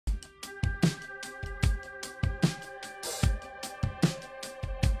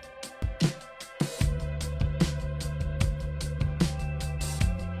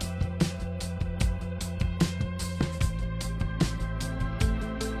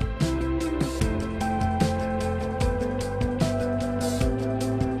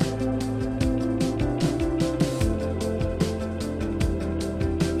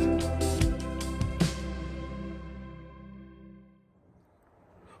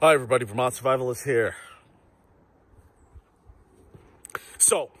Hi everybody, Vermont Survivalist here.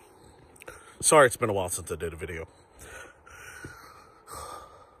 So, sorry it's been a while since I did a video.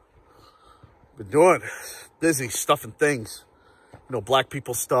 Been doing busy stuffing things. You know, black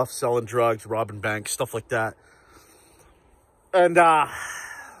people stuff, selling drugs, robbing banks, stuff like that. And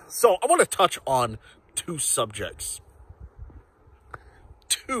so I want to touch on two subjects.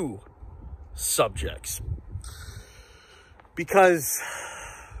 Because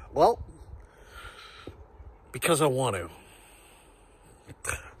I want to.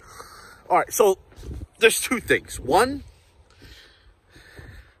 All right, so there's two things. One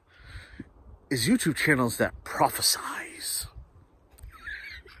is YouTube channels that prophesize.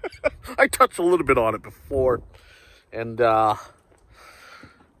 I touched a little bit on it before. And,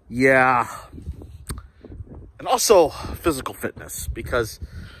 yeah. And also physical fitness, because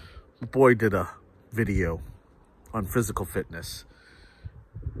my boy did a video on physical fitness.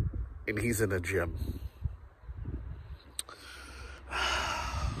 And he's in a gym.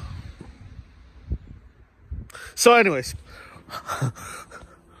 So anyways,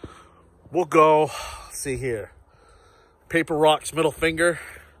 we'll go, see here, paper, rocks, middle finger.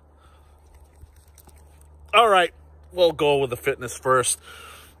 All right, we'll go with the fitness first.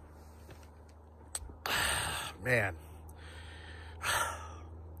 Man,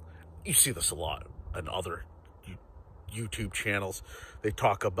 you see this a lot on other YouTube channels. They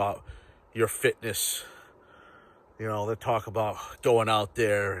talk about your fitness. You know, they talk about going out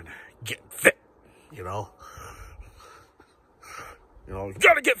there and getting fit, you know. You know, you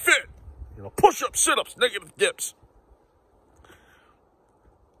gotta get fit. You know, push-ups, sit-ups, negative dips.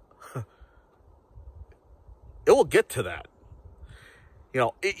 It will get to that. You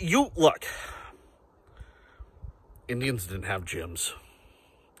know, look. Indians didn't have gyms.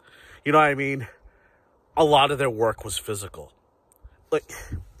 You know what I mean? A lot of their work was physical. Like,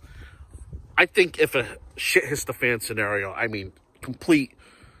 I think if a shit hits the fan scenario, I mean, complete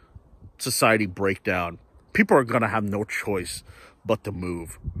society breakdown, people are going to have no choice but to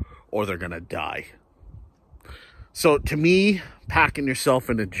move, or they're going to die. So, to me, packing yourself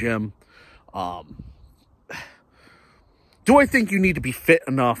in a gym, do I think you need to be fit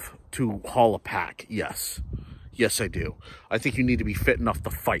enough to haul a pack? Yes. Yes, I do. I think you need to be fit enough to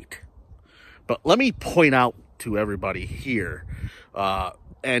fight. But let me point out to everybody here,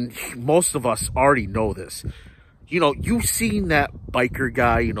 and most of us already know this. You know, you've seen that biker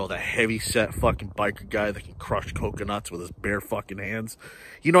guy, you know, the heavy set fucking biker guy that can crush coconuts with his bare fucking hands.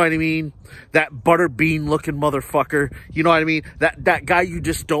 You know what I mean? That butterbean looking motherfucker. You know what I mean? That guy you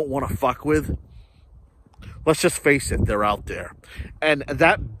just don't want to fuck with. Let's just face it, they're out there. And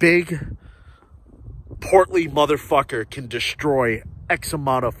that big, portly motherfucker can destroy X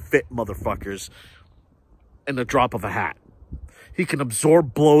amount of fit motherfuckers in the drop of a hat. He can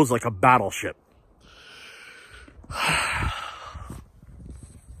absorb blows like a battleship.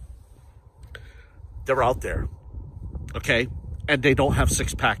 They're out there, okay? And they don't have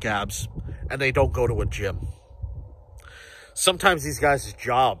six-pack abs, and they don't go to a gym. Sometimes these guys'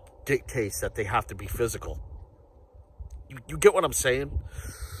 job dictates that they have to be physical. You get what I'm saying?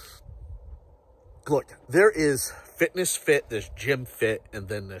 Look, there is fitness fit, there's gym fit, and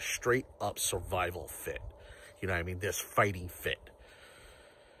then there's straight up survival fit. You know what I mean? There's fighting fit.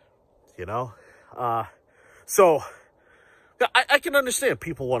 You know? So, I can understand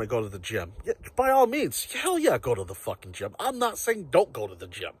people want to go to the gym. Yeah, by all means, hell yeah, go to the fucking gym. I'm not saying don't go to the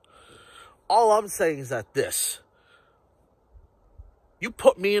gym. All I'm saying is that you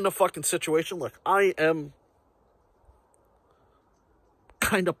put me in a fucking situation, like I am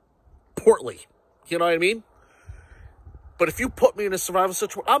kind of portly. You know what I mean? But if you put me in a survival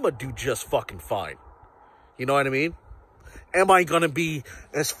situation, I'm going to do just fucking fine. You know what I mean? Am I going to be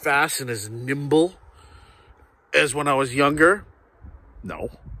as fast and as nimble as when I was younger? No.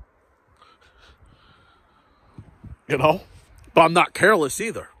 You know? But I'm not careless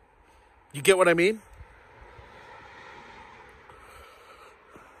either. You get what I mean?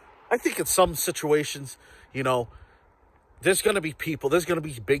 I think in some situations, you know, there's going to be people, there's going to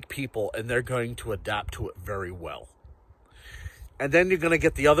be big people, and they're going to adapt to it very well. And then you're going to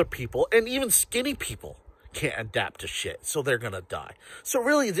get the other people, and even skinny people can't adapt to shit, so they're going to die. So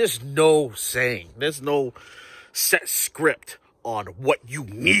really, there's no saying, there's no set script on what you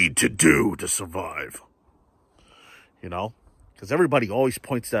need to do to survive. You know? Because everybody always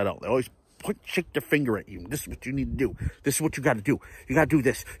points that out. They always shake their finger at you. This is what you need to do. This is what you got to do. You got to do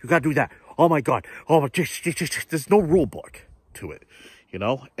this. You got to do that. Oh my God. Oh my, there's no rule book to it, you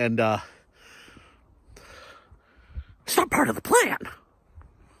know? And, it's not part of the plan.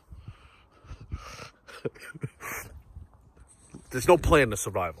 There's no plan to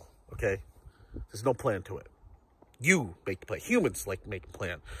survival, okay? There's no plan to it. You make the plan. Humans like to make a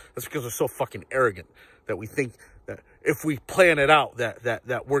plan. That's because we're so fucking arrogant that we think that if we plan it out,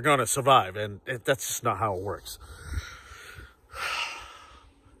 that we're going to survive. And that's just not how it works.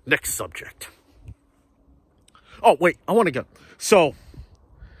 Next subject. Oh, wait, I want to go. So,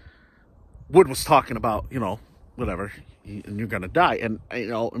 Wood was talking about, you know, whatever, and you're going to die. And, you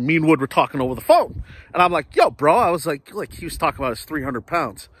know, me and Wood were talking over the phone. And I'm like, yo, bro, I was like, he was talking about his 300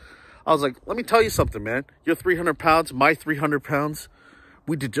 pounds. I was like, let me tell you something, man. You're 300 pounds, my 300 pounds.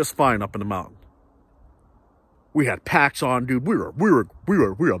 We did just fine up in the mountain. We had packs on, dude. We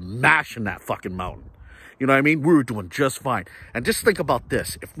were mashing that fucking mountain. You know what I mean? We were doing just fine. And just think about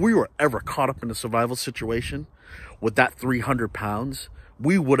this. If we were ever caught up in a survival situation with that 300 pounds,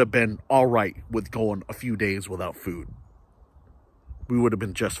 we would have been all right with going a few days without food. We would have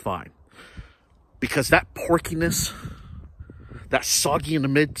been just fine. Because that porkiness, that soggy in the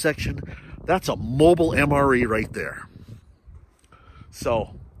midsection, that's a mobile MRE right there.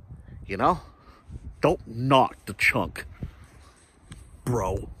 So, you know, don't knock the chunk,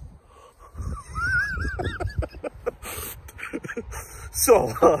 bro.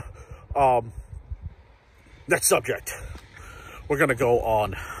 So, next subject. We're going to go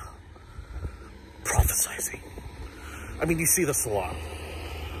on prophesizing. I mean, you see this a lot.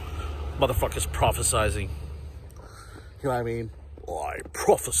 Motherfuckers prophesizing. You know what I mean? Oh, I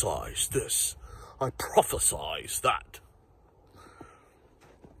prophesize this. I prophesize that.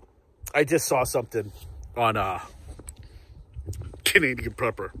 I just saw something on Canadian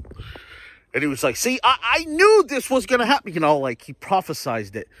Prepper. And he was like, see, I knew this was going to happen. You know, like, he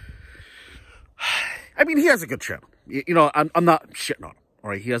prophesized it. I mean, he has a good channel. You know, I'm not shitting on him. All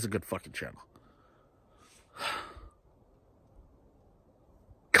right, he has a good fucking channel.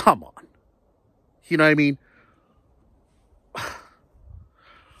 Come on. You know what I mean?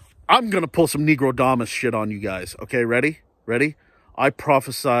 I'm going to pull some Negrodamus shit on you guys. Okay, ready? Ready? I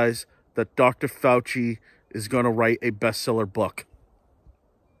prophesize that Dr. Fauci is going to write a bestseller book.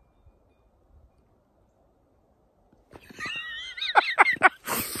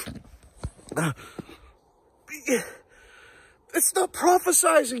 It's not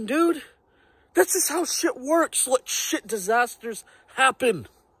prophesizing, dude. That's just how shit works. Let shit disasters happen.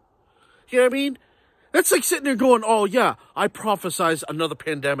 You know what I mean? That's like sitting there going, oh yeah, I prophesize another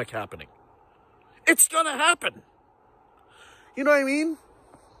pandemic happening. It's gonna happen. You know what I mean?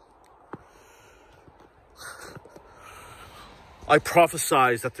 I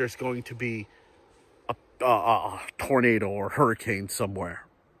prophesize that there's going to be a tornado or hurricane somewhere.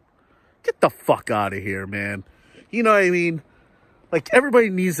 Get the fuck out of here, man. You know what I mean? Like, everybody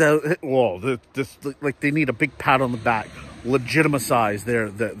needs a, well, like, they need a big pat on the back, legitimize their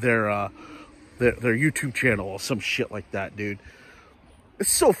YouTube channel or some shit like that, dude. It's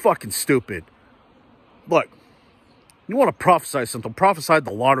so fucking stupid. Look, you want to prophesy something, prophesy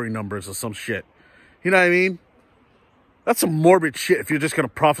the lottery numbers or some shit. You know what I mean? That's some morbid shit if you're just going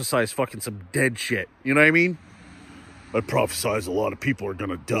to prophesize fucking some dead shit. You know what I mean? I prophesize a lot of people are going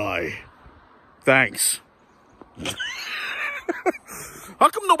to die. Thanks. How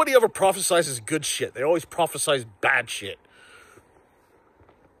come nobody ever prophesizes good shit? They always prophesize bad shit.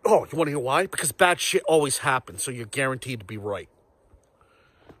 Oh, you want to hear why? Because bad shit always happens, so you're guaranteed to be right.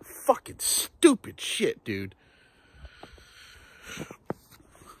 Fucking stupid shit, dude.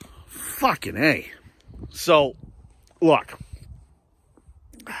 Fucking A. So, look.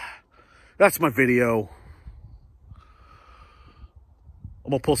 That's my video.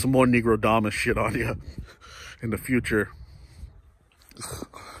 I'm gonna pull some more Negrodamus shit on you in the future.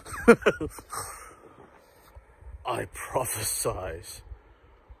 I prophesize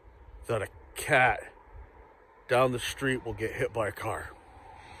that a cat down the street will get hit by a car.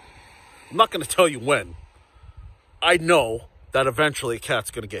 I'm not going to tell you when. I know that eventually a cat's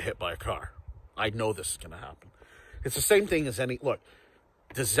going to get hit by a car. I know this is going to happen. It's the same thing as any... Look,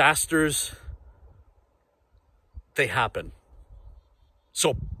 disasters, they happen.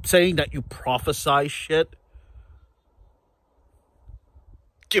 So saying that you prophesy shit,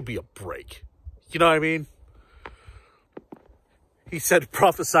 give me a break. You know what I mean? He said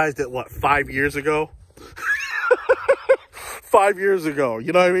prophesized it, what, 5 years ago? 5 years ago,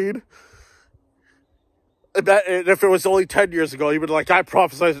 you know what I mean? And if it was only 10 years ago, he would be like, I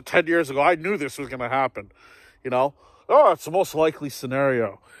prophesized it 10 years ago. I knew this was going to happen. You know? Oh, it's the most likely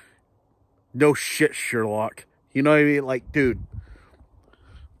scenario. No shit, Sherlock. You know what I mean? Like, dude,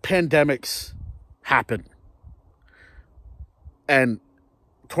 pandemics happen. And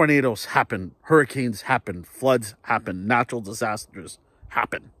tornadoes happen. Hurricanes happen. Floods happen. Natural disasters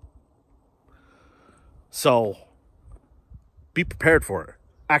happen. So, Be prepared for it.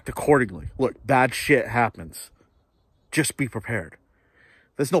 Act accordingly. Look, bad shit happens. Just be prepared.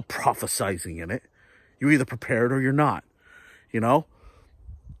 There's no prophesizing in it. You're either prepared or you're not, you know?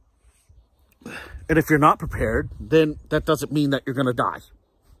 And if you're not prepared, then that doesn't mean that you're going to die.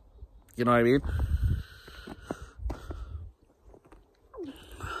 You know what I mean?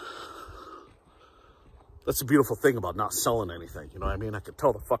 That's the beautiful thing about not selling anything. You know what I mean? I can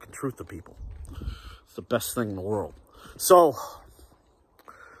tell the fucking truth to people. It's the best thing in the world. So,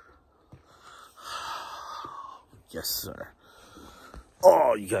 yes, sir.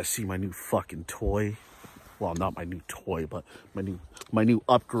 Oh, you guys see my new fucking toy? Well, not my new toy, but my new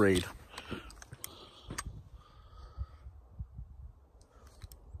upgrade.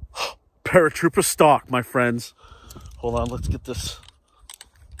 Paratrooper stock, my friends. Hold on, let's get this.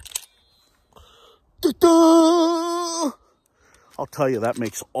 I'll tell you, that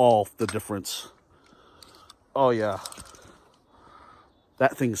makes all the difference. Oh yeah,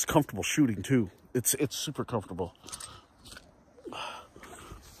 that thing is comfortable shooting too. It's super comfortable.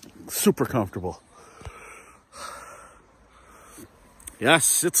 Super comfortable.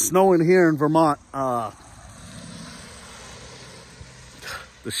 Yes, it's snowing here in Vermont.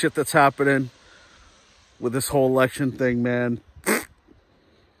 The shit that's happening with this whole election thing, man.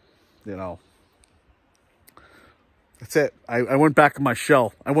 You know. That's it. I went back in my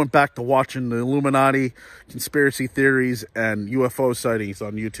shell. I went back to watching the Illuminati, conspiracy theories, and UFO sightings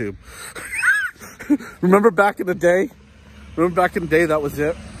on YouTube. Remember back in the day? Remember back in the day, that was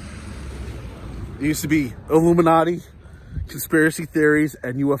it? It used to be Illuminati, conspiracy theories,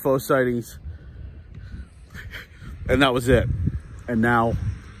 and UFO sightings. And that was it. And now,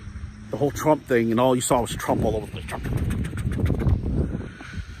 the whole Trump thing, and all you saw was Trump all over the place. Trump.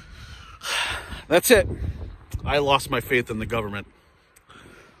 That's it. I lost my faith in the government.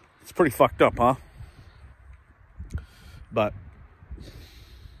 It's pretty fucked up, huh? But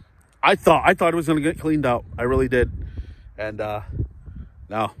I thought it was going to get cleaned out. I really did. And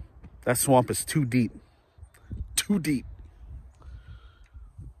no, that swamp is too deep. Too deep.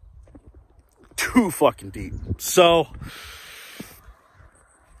 Too fucking deep. So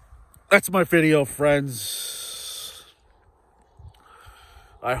that's my video, friends.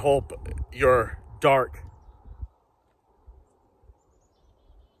 I hope your dark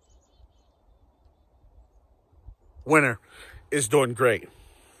winter is doing great.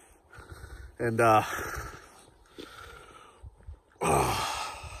 And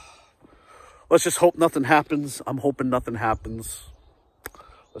let's just hope nothing happens. I'm hoping nothing happens.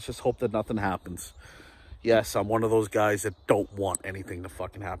 Let's just hope that nothing happens. Yes, I'm one of those guys that don't want anything to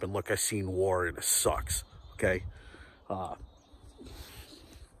fucking happen. Look, I've seen war and it sucks. Okay? I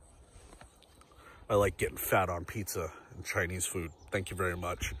like getting fat on pizza and Chinese food. Thank you very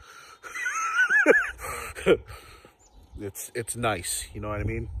much. It's nice, you know what I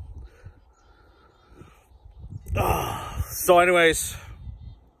mean? So anyways,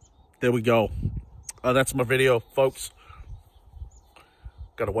 there we go. That's my video, folks.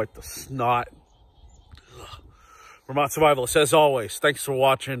 Gotta wipe the snot. Vermont Survivalist, as always, thanks for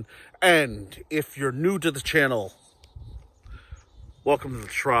watching. And if you're new to the channel, welcome to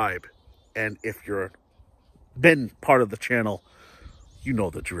the tribe. And if you're been part of the channel, you know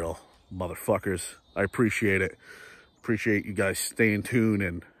the drill, motherfuckers. I appreciate it. Appreciate you guys staying tuned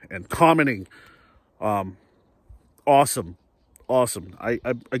and commenting. Awesome. I've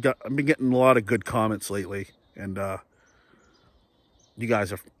been getting a lot of good comments lately, and you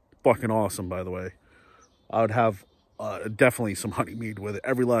guys are fucking awesome, by the way. I would have definitely some honey mead with it,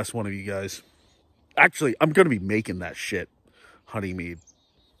 every last one of you guys. Actually, I'm gonna be making that shit, honey mead.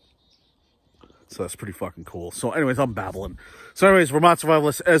 So that's pretty fucking cool. So anyways, I'm babbling. So anyways, Vermont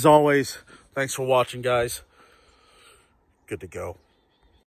Survivalist, as always, thanks for watching, guys. Good to go.